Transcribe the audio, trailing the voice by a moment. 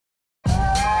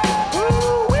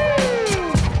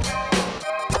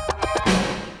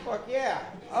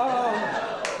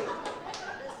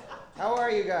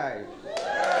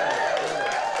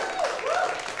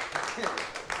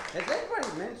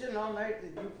all night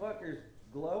that you fuckers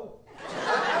glow?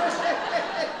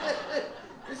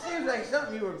 This seems like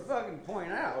something you would fucking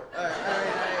point out.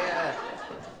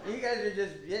 You guys are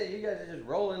just, you guys are just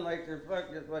rolling like they're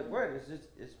fucking, like, what?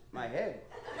 It's my head.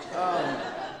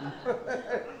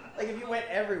 Like if you went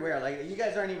everywhere, like you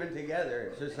guys aren't even together.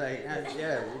 It's just like,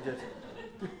 yeah, we just,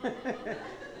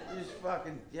 you just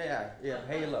fucking, yeah,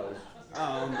 halos.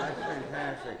 That's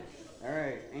fantastic. All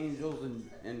right, angels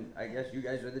and I guess you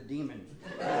guys are the demons.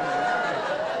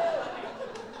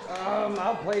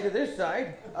 I'll play to this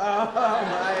side.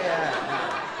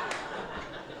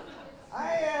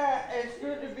 It's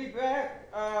good to be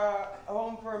back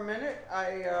home for a minute.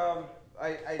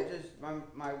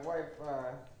 My wife,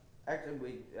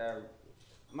 actually,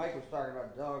 Mike was talking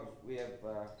about dogs. We have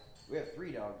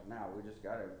 3 dogs now. We just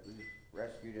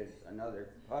rescued another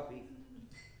puppy.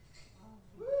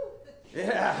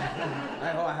 Yeah, my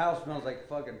whole house smells like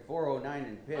fucking 409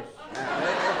 and piss.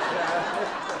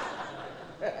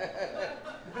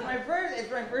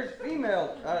 It's my first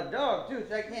female dog too,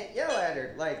 so I can't yell at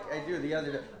her like I do the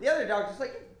other dog. The other dog's just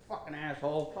like, you fucking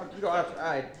asshole, fuck you, go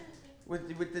outside.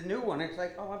 With the new one, it's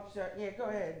like, oh, I'm sorry, yeah, go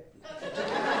ahead.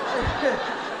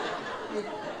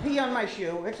 Pee on my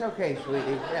shoe, it's okay,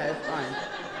 sweetie, yeah, it's fine.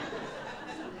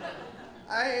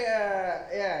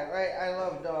 I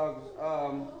love dogs.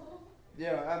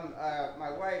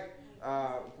 My wife,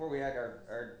 before we had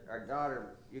our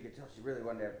daughter, you could tell she really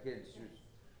wanted to have kids. She was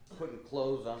putting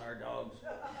clothes on our dogs.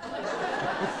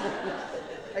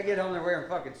 I get home, they're wearing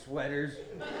fucking sweaters.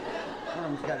 One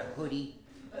of them's got a hoodie.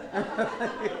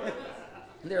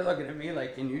 They're looking at me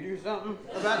like, can you do something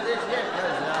about this yet?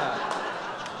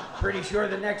 Because pretty sure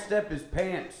the next step is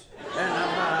pants. And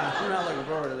I'm not looking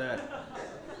forward to that.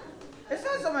 It's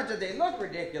not so much that they look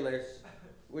ridiculous,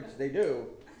 which they do.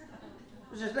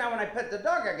 It's just now when I pet the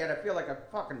dog, I feel like a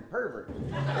fucking pervert.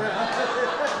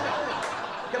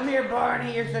 Come here,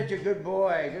 Barney, you're such a good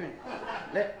boy.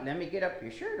 Let me get up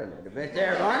your shirt a little bit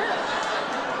there, Barney.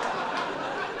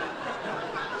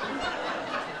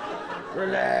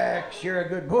 Relax, you're a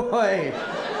good boy.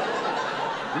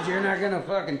 Because you're not gonna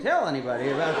fucking tell anybody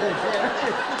about this.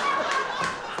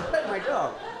 Pet my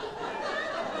dog.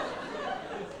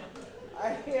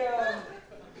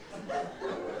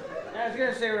 I was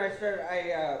gonna say when I started,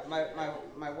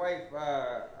 my wife,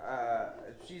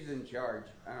 she's in charge.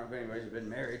 I don't know if anybody's been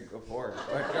married before,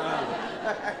 but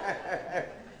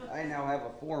I now have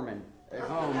a foreman at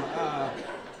home.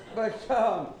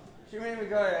 She made me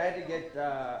go. I had to get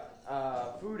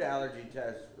food allergy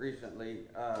test recently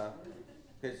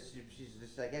because she's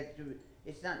just like,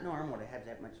 it's not normal to have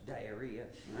that much diarrhea.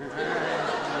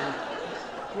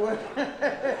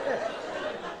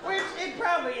 Which it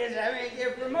probably is. I mean,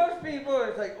 for most people,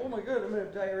 it's like, oh my god, I'm gonna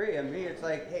have diarrhea. Me, it's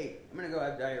like, hey, I'm gonna go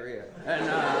have diarrhea. And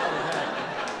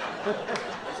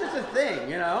it's just a thing,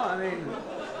 you know? I mean,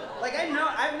 like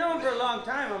I've known for a long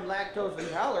time I'm lactose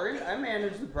intolerant. I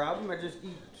manage the problem. I just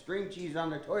eat string cheese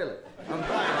on the toilet. I'm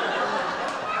fine.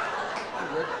 I'm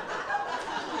good.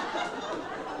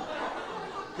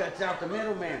 Cuts out the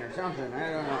middleman or something.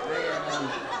 I don't know.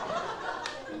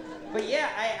 But yeah,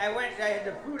 I had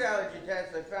the food allergy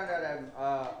test. I found out I'm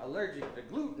allergic to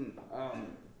gluten,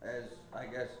 as I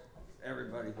guess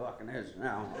everybody fucking is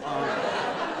now.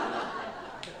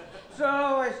 So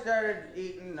I started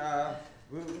eating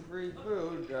gluten-free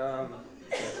food.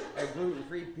 Had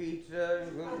gluten-free pizza,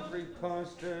 gluten-free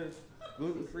pasta,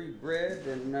 gluten-free bread,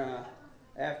 and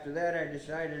after that I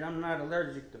decided I'm not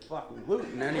allergic to fucking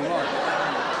gluten anymore.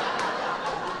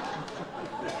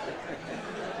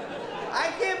 I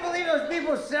can't believe those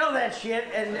people sell that shit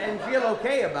and feel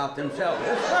okay about themselves.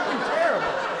 It's fucking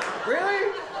terrible.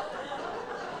 Really?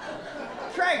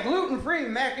 Try gluten-free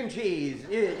mac and cheese.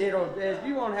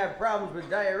 You won't have problems with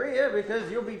diarrhea because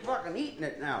you'll be fucking eating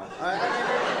it now.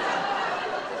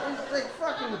 It's like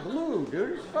fucking glue,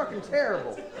 dude. It's fucking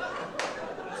terrible.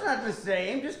 It's not the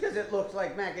same. Just because it looks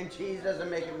like mac and cheese doesn't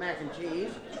make it mac and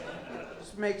cheese. It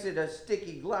just makes it a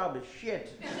sticky glob of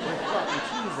shit with fucking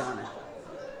cheese on it.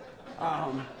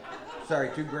 Sorry,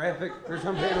 too graphic for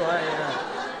some people.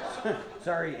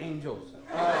 Sorry, angels.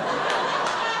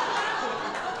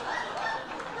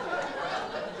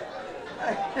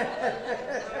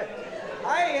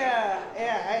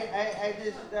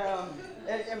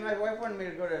 And my wife wanted me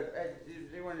to go to,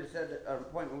 they wanted to set an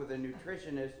appointment with a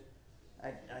nutritionist.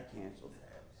 I canceled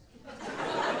that.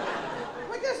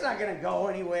 Like, that's not gonna go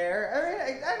anywhere. I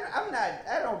mean,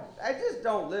 I just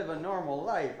don't live a normal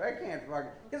life. I can't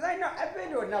fucking, because I know, I've been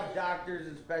to enough doctors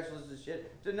and specialists and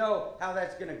shit to know how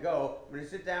that's gonna go. I'm gonna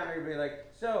sit down and be like,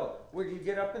 so, when you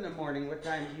get up in the morning, what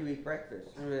time do you eat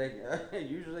breakfast? And be like,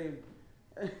 usually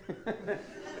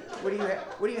What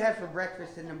do you have for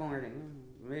breakfast in the morning?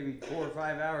 Maybe 4 or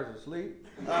 5 hours of sleep.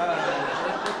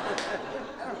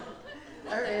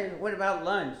 What about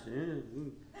lunch?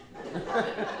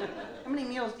 How many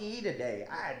meals do you eat a day?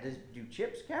 Do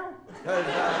chips count?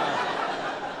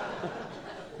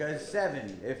 Because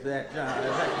 7, if that counts.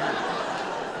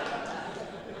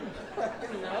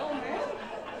 No, man.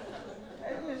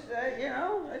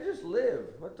 I just live.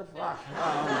 What the fuck?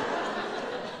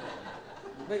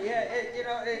 But yeah,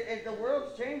 the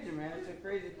world's changing, man. It's a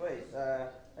crazy place.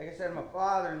 Like I said, I'm a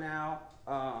father now.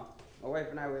 My wife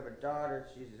and I, we have a daughter.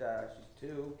 She's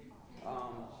 2.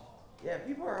 Yeah,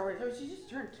 people are always, she just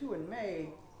turned 2 in May,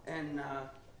 and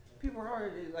people are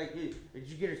always like, did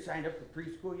you get her signed up for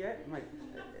preschool yet? I'm like,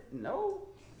 no.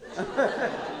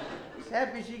 She's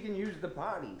happy she can use the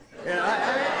potty.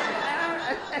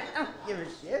 I don't give a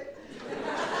shit.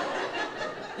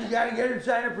 You gotta get her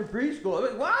signed up for preschool. I'm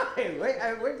like, why?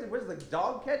 Wait, was the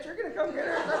dog catcher gonna come get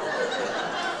her?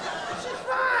 She's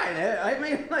fine. I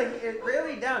mean, like, it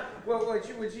really down. Well, when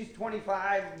she's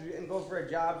 25 and go for a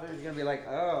job, so she's gonna be like,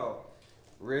 oh,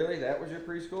 really? That was your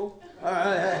preschool?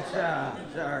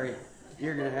 Sorry.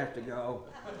 You're gonna have to go.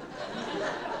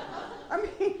 I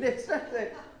mean, it's not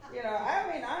that,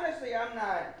 honestly, I'm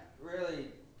not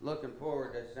really looking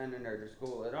forward to sending her to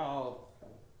school at all.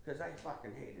 Because I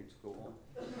fucking hated school.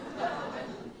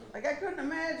 Like, I couldn't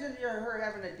imagine her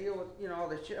having to deal with, all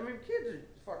this shit. I mean, kids are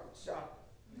fucking suck.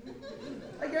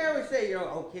 Like I always say,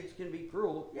 kids can be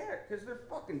cruel. Yeah, because they're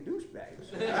fucking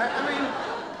douchebags. I mean,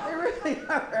 they really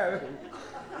are.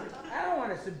 I don't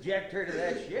want to subject her to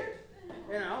that shit.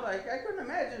 Like, I couldn't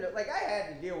imagine it. Like, I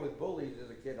had to deal with bullies as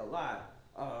a kid a lot.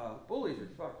 Bullies are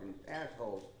fucking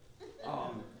assholes.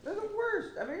 They're the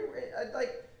worst. I mean,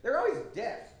 they're always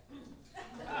deaf.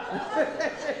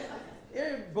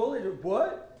 Yeah, bullies are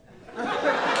what? What?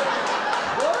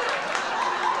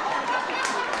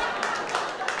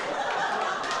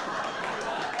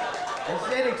 I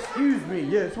said, excuse me.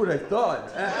 Yeah, that's what I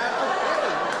thought.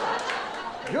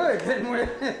 Okay. Good, then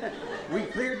we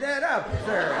cleared that up,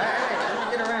 sir. All right,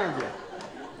 let me get around you.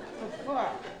 What the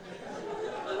fuck?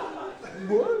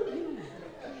 What?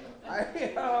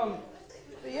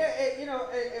 Yeah,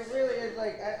 it really is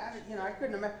like I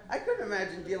couldn't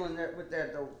imagine dealing with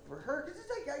that though for her, because it's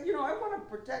like I want to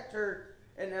protect her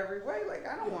in every way. Like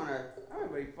I don't want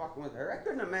anybody fucking with her. I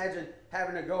couldn't imagine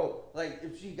having to go, like,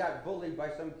 if she got bullied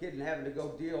by some kid and having to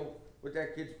go deal with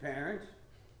that kid's parents.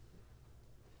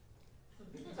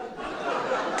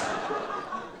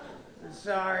 I'm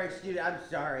sorry.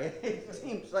 It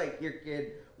seems like your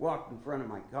kid walked in front of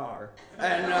my car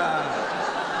and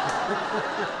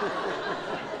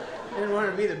didn't want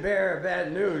to be the bearer of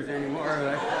bad news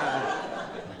anymore.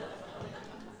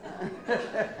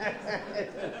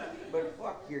 But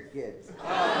fuck your kids.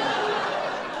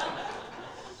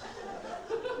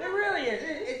 It really is.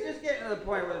 It's just getting to the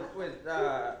point with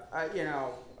I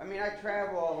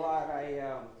travel a lot.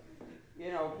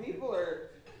 People are.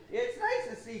 It's nice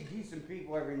to see decent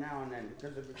people every now and then,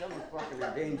 because they're becoming fucking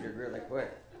endangered really quick.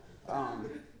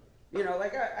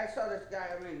 I saw this guy.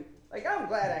 I mean, like, I'm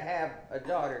glad I have a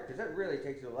daughter, because that really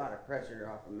takes a lot of pressure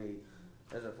off of me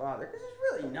as a father, because there's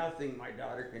really nothing my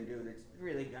daughter can do that's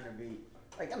really going to be,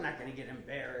 like, I'm not going to get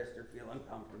embarrassed or feel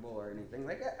uncomfortable or anything.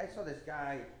 Like, I saw this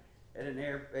guy at at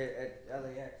LAX.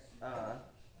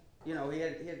 He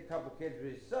had a couple kids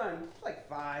with his son, like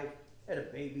 5, had a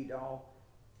baby doll.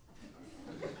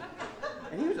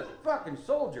 And he was a fucking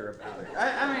soldier about it.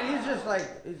 I mean,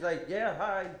 he's like, yeah,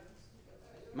 hi,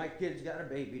 my kid's got a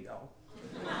baby doll.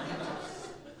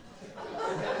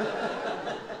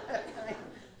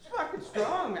 It's fucking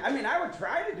strong. I mean, I would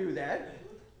try to do that.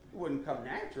 It wouldn't come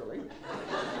naturally.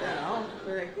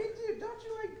 But like, hey, dude, don't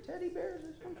you like teddy bears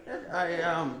or something?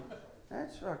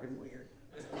 That's fucking weird.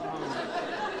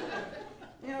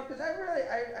 Because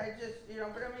I just,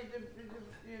 but I mean,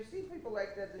 do you see people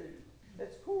like that?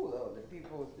 That's cool though.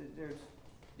 There's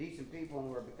decent people in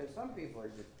the world, because some people are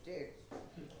just dicks.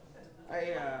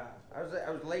 I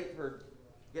was late for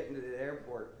getting to the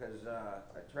airport because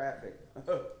traffic.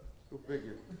 Go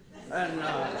figure. And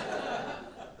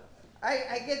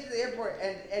I get to the airport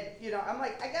and I'm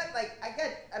like,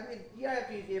 you have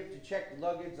to check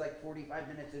luggage like 45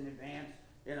 minutes in advance.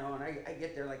 And I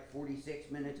get there like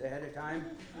 46 minutes ahead of time.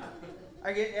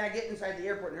 I get inside the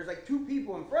airport and there's like 2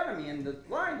 people in front of me in the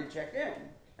line to check in.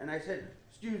 And I said,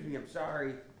 excuse me, I'm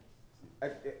sorry.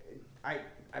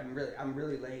 I'm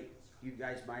really late. You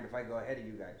guys mind if I go ahead of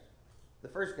you guys? The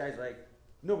first guy's like,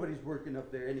 nobody's working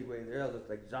up there anyway. They all look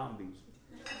like zombies.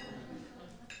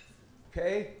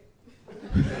 Okay?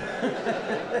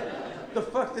 The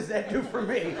fuck does that do for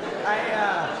me?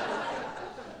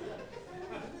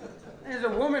 There's a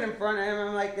woman in front of him.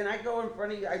 I'm like, can I go in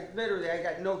front of you? I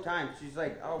got no time. She's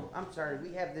like, oh, I'm sorry.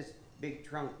 We have this big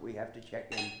trunk we have to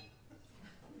check in.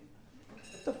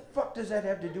 What the fuck does that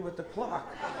have to do with the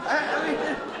clock? I mean,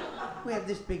 we have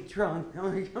this big trunk.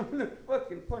 I'm like, I'm gonna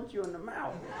fucking punch you in the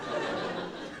mouth.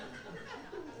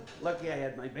 Lucky I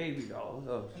had my baby doll,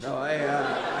 so I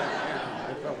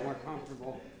felt more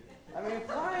comfortable. I mean,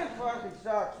 flying fucking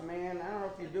sucks, man. I don't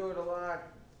know if you do it a lot.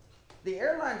 The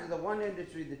airlines are the one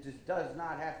industry that just does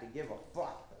not have to give a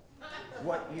fuck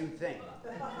what you think.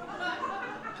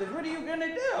 Because what are you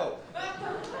gonna do?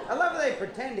 I love how they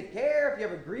pretend to care. If you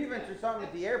have a grievance or something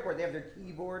at the airport, they have their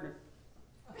keyboard.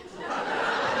 It's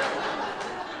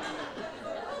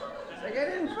like, I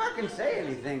didn't fucking say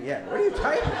anything yet. What are you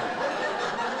typing?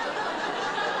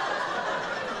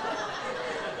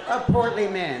 A portly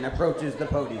man approaches the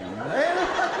podium.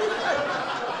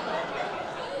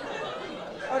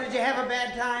 Oh, did you have a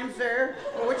bad time, sir?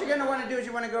 Well, what you're gonna want to do is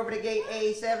you want to go over to gate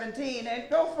A17 and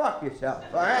go fuck yourself,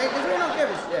 all right? Because we don't give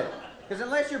a shit. Because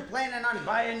unless you're planning on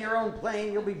buying your own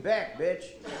plane, you'll be back,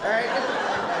 bitch. All right, get the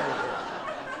fuck out of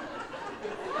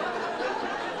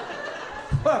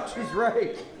here. Fuck, she's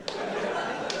right.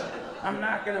 I'm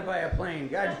not gonna buy a plane,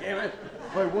 god damn it.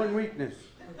 My one weakness.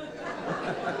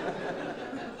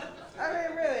 I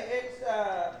mean, really, it's,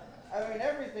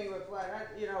 everything with flying,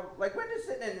 you know, like when does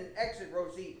sitting in an exit row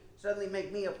seat suddenly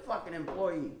make me a fucking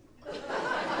employee? You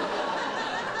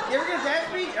ever get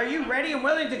asked me, are you ready and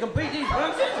willing to complete these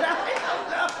functions? I don't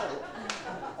know.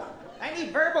 I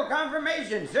need verbal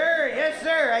confirmation. Sir, yes,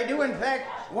 sir, I do in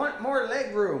fact want more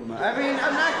leg room. I mean,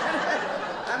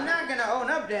 I'm not gonna own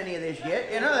up to any of this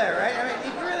shit. You know that, right? I mean, if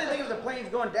you really think of the plane's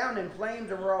going down in flames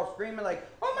and we're all screaming like,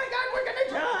 oh my God, we're gonna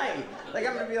die. Like,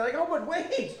 I'm gonna be like, oh, but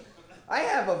wait. I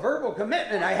have a verbal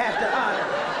commitment I have to honor.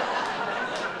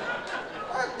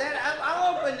 Fuck that,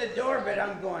 I'll open the door, but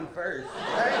I'm going first.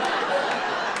 Right?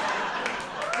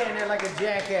 Standing there like a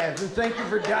jackass. And thank you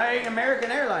for dying American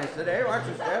Airlines today. Watch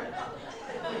your step.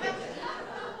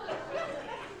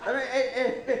 I mean,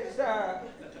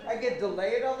 I get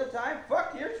delayed all the time.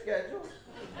 Fuck your schedule.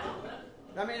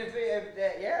 I mean, if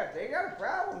they got a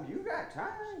problem, you got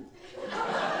time.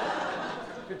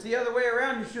 If it's the other way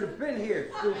around, you should have been here,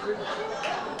 stupid.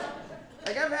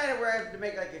 Like, I've had it where I have to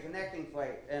make, like, a connecting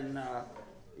flight, and,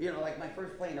 you know, like, my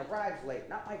first plane arrives late.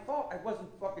 Not my fault, I wasn't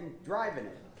fucking driving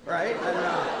it, right? And,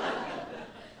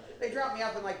 they dropped me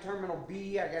off in, like, Terminal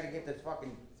B. I gotta get this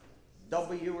fucking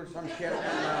W or some shit,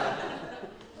 and,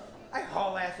 I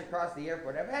haul ass across the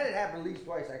airport. I've had it happen at least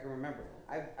twice I can remember.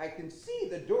 I can see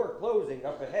the door closing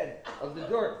up ahead of the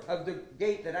door of the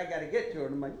gate that I got to get to,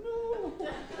 and I'm like, no.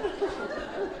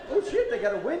 Oh shit, they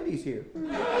got a Wendy's here.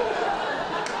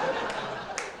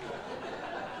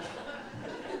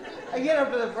 I get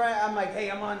up to the front. I'm like, hey,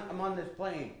 I'm on this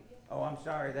plane. Oh, I'm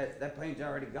sorry, that plane's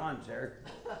already gone, sir.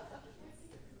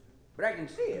 But I can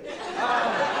see it.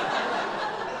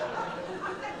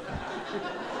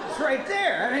 It's right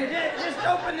there. I mean, just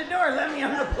open the door. Let me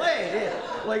on the plane.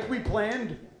 Like we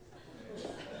planned.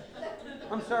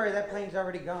 I'm sorry, that plane's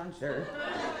already gone, sir.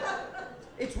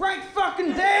 It's right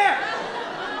fucking there.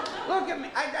 Look at me.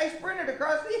 I sprinted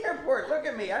across the airport. Look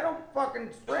at me. I don't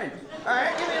fucking sprint. All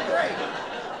right, give me a break.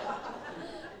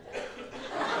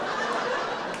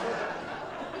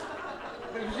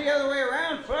 If it's the other way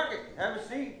around, fuck it. Have a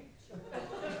seat.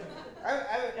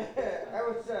 I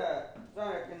was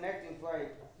on a connecting flight.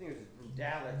 I think it was from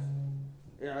Dallas.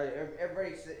 You know,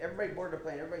 everybody boarded the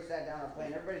plane. Everybody sat down on the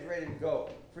plane. Everybody's ready to go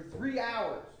for 3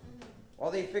 hours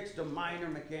while they fixed a minor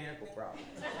mechanical problem.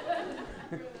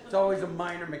 It's always a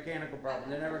minor mechanical problem.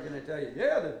 They're never going to tell you,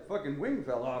 yeah, the fucking wing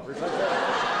fell off or something.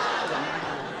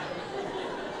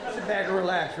 Sit back and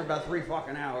relax for about 3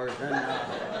 fucking hours. And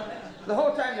the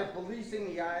whole time they're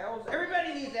policing the aisles.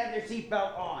 Everybody needs to have their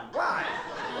seatbelt on. Why?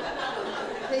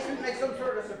 In case we make some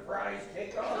sort of surprise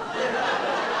takeoff.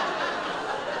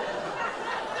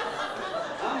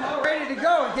 I'm all ready to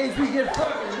go in case we get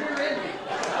fucking rear-ended.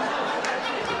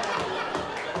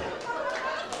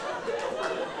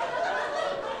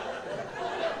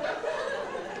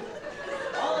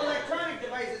 All electronic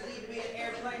devices need to be in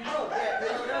airplane mode. Yeah, you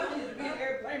know what else needs to be in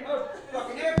airplane mode?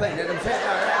 Fucking airplane. That I'm saying,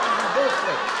 all right, this is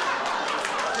bullshit.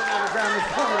 Sitting on the ground, this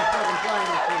phone with a fucking flying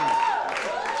machine.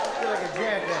 I feel like a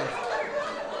jackass.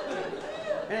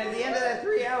 And at the end of that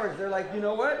 3 hours, they're like, you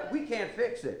know what? We can't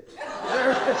fix it.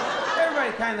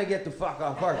 Everybody kindly get the fuck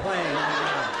off our plane.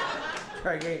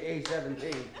 Try gate A17.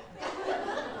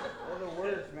 They're the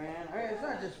worst, man. I mean, it's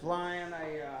not just flying.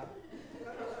 I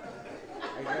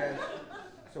guess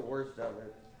it's the worst of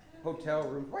it. hotel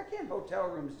rooms. Why can't hotel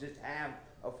rooms just have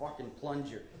a fucking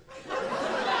plunger?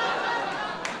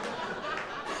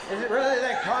 Is it really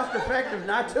that cost effective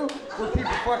not to? With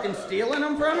people fucking stealing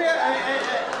them from you? Do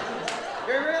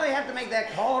I really have to make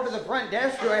that call to the front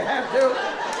desk? Do I have to?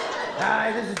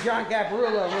 Hi, this is John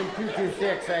Caparulo, room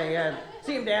 226. I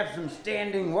seem to have some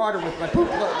standing water with my poop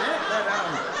floating in it, but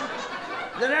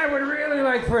that I would really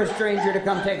like for a stranger to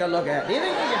come take a look at. Do you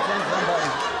think you could send somebody?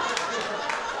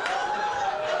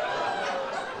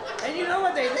 And you know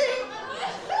what they think?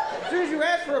 As soon as you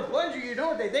ask for a plunger, you know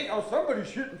what they think? Oh, somebody's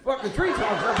shitting fucking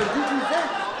treetops up in 226.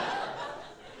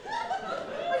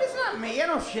 Like, it's not me. I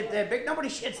don't shit that big. Nobody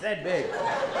shits that big.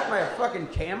 Am I a fucking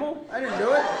camel? I didn't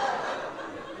do it.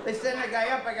 They send a guy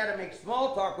up, I gotta make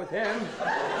small talk with him.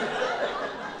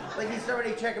 Like he's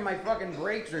somebody checking my fucking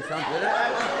brakes or something.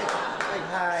 Like,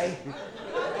 hi.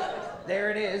 There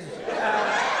it is.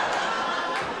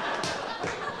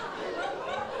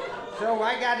 So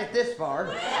I got it this far,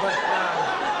 but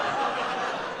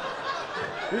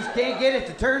just can't get it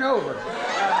to turn over.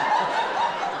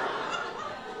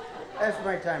 That's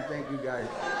my time. Thank you guys.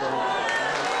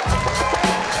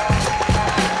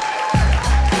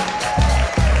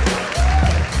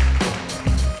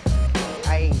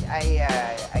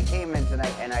 I came in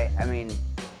tonight, and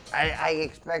I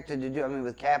expected to do,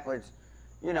 with Caplets,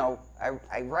 you know,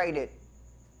 I write it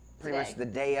pretty much the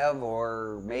day of,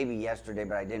 or maybe yesterday,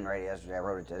 but I didn't write it yesterday, I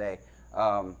wrote it today.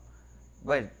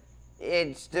 But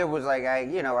it still was like, I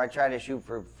tried to shoot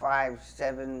for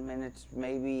 5-7 minutes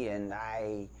maybe, and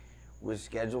I was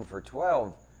scheduled for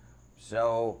 12.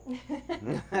 So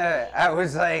I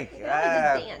was like,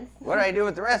 what do I do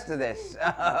with the rest of this?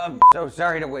 So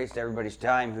sorry to waste everybody's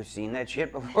time who's seen that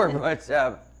shit before, but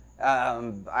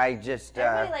I just...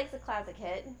 Everybody likes a classic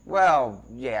hit. Well,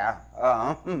 yeah,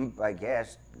 I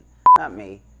guess. Not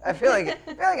me. I feel like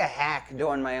a hack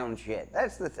doing my own shit.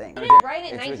 That's the thing. You didn't write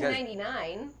it in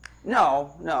 1999.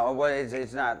 No, well,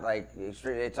 it's not like,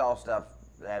 it's all stuff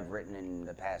that I've written in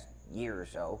the past year or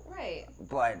so. Right.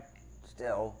 But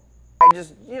still... I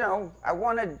just, I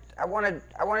wanted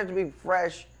it to be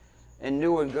fresh and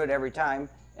new and good every time.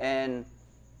 And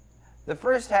the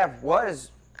first half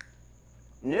was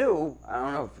new. I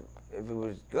don't know if it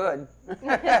was good.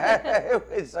 It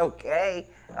was okay.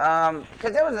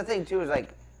 Because that was the thing, too, was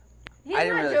like... He's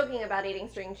not joking about eating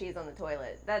string cheese on the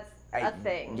toilet. That's a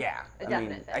thing. Yeah. A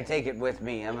definite thing. I take it with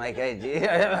me. I'm like, hey,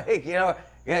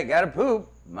 gotta poop.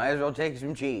 Might as well take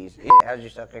some cheese. Yeah, how's your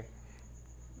sucker?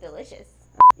 Delicious.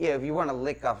 Yeah, if you want to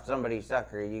lick off somebody's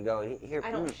sucker, you go, here.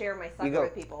 I don't share my sucker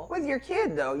with people. With your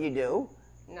kid, though, you do.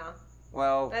 No.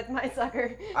 Well. That's my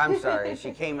sucker. I'm sorry,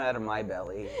 she came out of my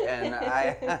belly, and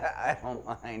I don't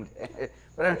mind.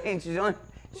 But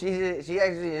she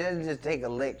actually doesn't just take a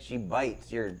lick, she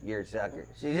bites your sucker.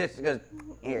 She just goes,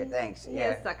 here, thanks. He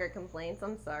has sucker complaints,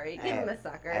 I'm sorry. Give him a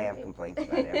sucker. I have complaints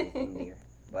about everything, dear.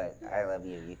 But I love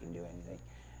you, you can do anything.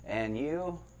 And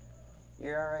you're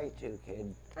all right, too,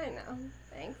 kid. I know.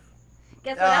 Thanks.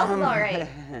 Guess what else is all right?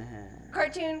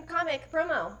 Cartoon comic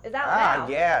promo is out now.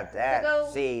 Yeah, that.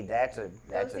 So that's a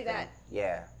thing. That.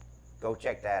 Yeah, go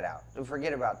check that out. Don't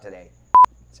forget about today.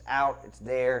 It's out. It's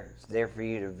there for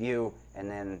you to view,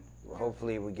 and then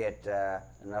hopefully we get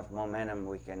enough momentum.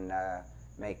 We can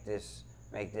make this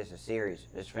a series.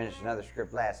 Just finished another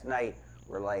script last night.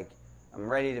 We're like, I'm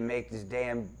ready to make this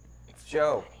damn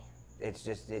show. It's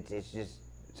just.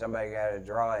 Somebody got to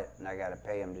draw it, and I got to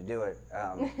pay them to do it.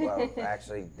 Well,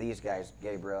 actually, these guys,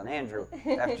 Gabriel and Andrew,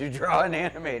 have to draw and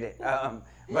animate it.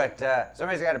 But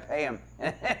somebody's got to pay them.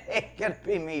 It ain't gonna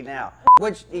be me now.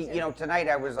 Which, tonight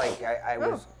I was like, I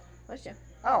was. Bless you.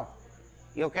 Oh,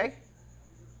 you okay?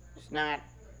 Snot.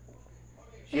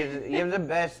 You have the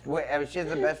best. She has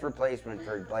the best replacement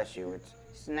for bless you. It's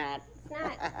snot.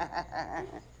 Snot.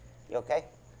 You okay?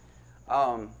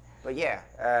 But yeah,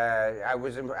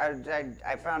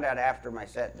 I found out after my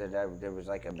set that there was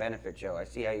like a benefit show. I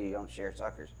see how you don't share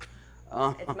suckers.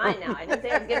 It's mine now. I didn't say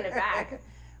I was giving it back.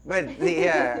 But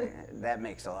that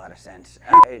makes a lot of sense.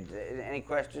 Any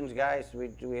questions, guys? Do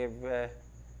we have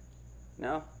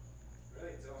no?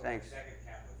 Really, it's only Thanks. the second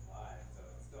Caplets live, so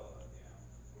it's still,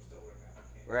 we're still working on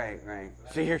it. Right.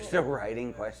 So you're still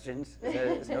writing questions?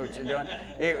 Is that what you're doing?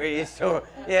 You're still,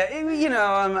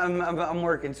 I'm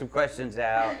working some questions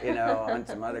out, on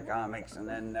some other comics, and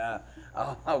then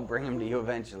I'll bring them to you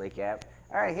eventually, Cap.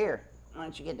 All right, here. Why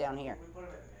don't you get down here? We put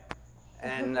them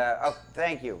in the mail. And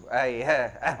thank you.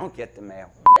 I don't get the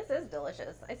mail. This is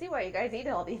delicious. I see why you guys eat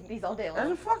all these all day long.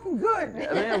 They're fucking good.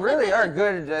 They really are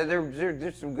good.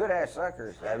 They're some good ass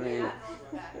suckers.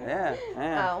 Yeah.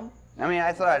 Oh.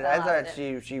 I thought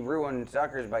she ruined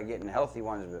suckers by getting healthy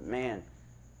ones, but man,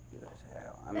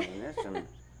 I mean, there's some Are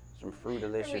we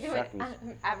fruit-delicious doing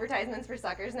suckies. advertisements for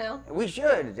suckers now? We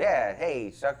should, yeah.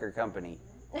 Hey, sucker company.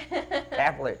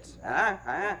 Caplets,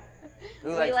 huh? Who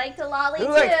We like to lolly Who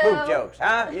too. likes poop jokes,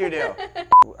 huh? You do.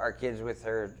 Our kids with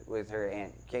her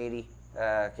Aunt Katie.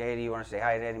 Katie, you want to say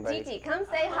hi to anybody? TT, come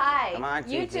say hi. Come on, TT,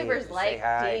 YouTubers say like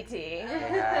hi. TT. Say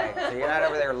hi. So you're not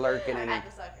over there lurking and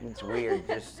it's weird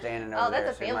just standing over there. Oh,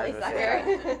 that's a so you might family as well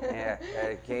say sucker. hi.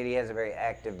 Yeah, Katie has a very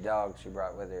active dog she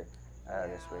brought with her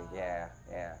this week. Yeah.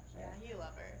 Yeah, you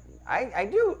love her. I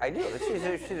do. She's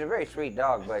a very sweet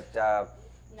dog, but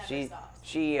Never stops.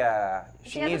 she has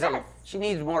needs a vest. she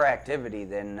needs more activity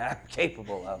than I'm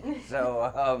capable of.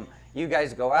 So you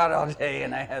guys go out all day,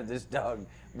 and I have this dog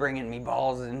bringing me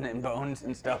balls and bones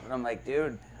and stuff, and I'm like,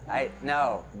 dude,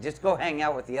 no, just go hang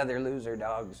out with the other loser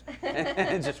dogs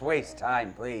and just waste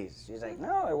time, please. She's like,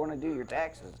 no, I want to do your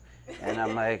taxes, and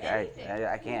I'm like,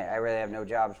 I can't. I really have no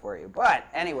jobs for you. But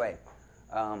anyway,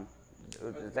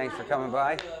 thanks for coming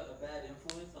by. A bad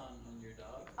influence on your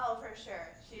dog? Oh, for sure.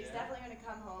 She's definitely going to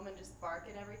come home and just bark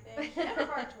at everything. She never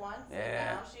barked once, and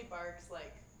now she barks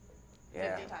like 50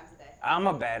 times a day. I'm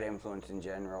a bad influence in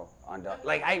general on dogs.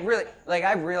 Like I've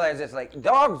realized this. Like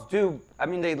dogs do. I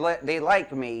mean, they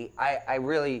like me. I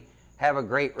really have a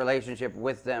great relationship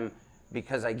with them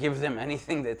because I give them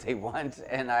anything that they want,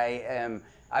 and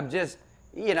I'm just,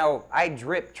 I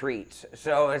drip treats.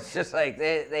 So it's just like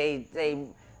they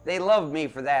love me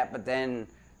for that, but then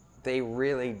they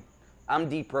really. I'm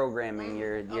deprogramming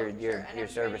your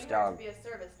service dog. To be a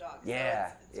service dog.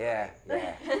 Yeah, so yeah.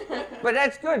 But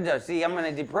that's good though. See, I'm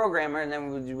gonna deprogram her, and then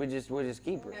we'll just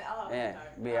keep her. Yeah,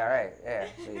 be all right. Yeah.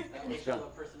 See, That was still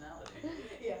a personality.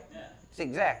 Yeah. it's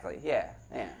exactly. Yeah.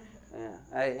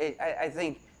 I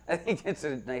think it's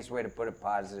a nice way to put a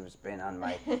positive spin on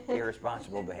my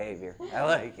irresponsible behaviir. I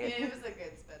like it. It was a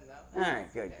good spin though. All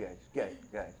right.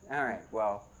 Good. All right.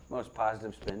 Well, most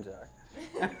positive spins are.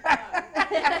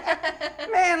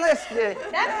 Man, let's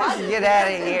get out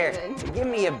of here. Give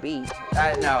me a beat.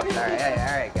 No, sorry.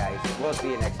 All right, guys. We'll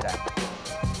see you next time.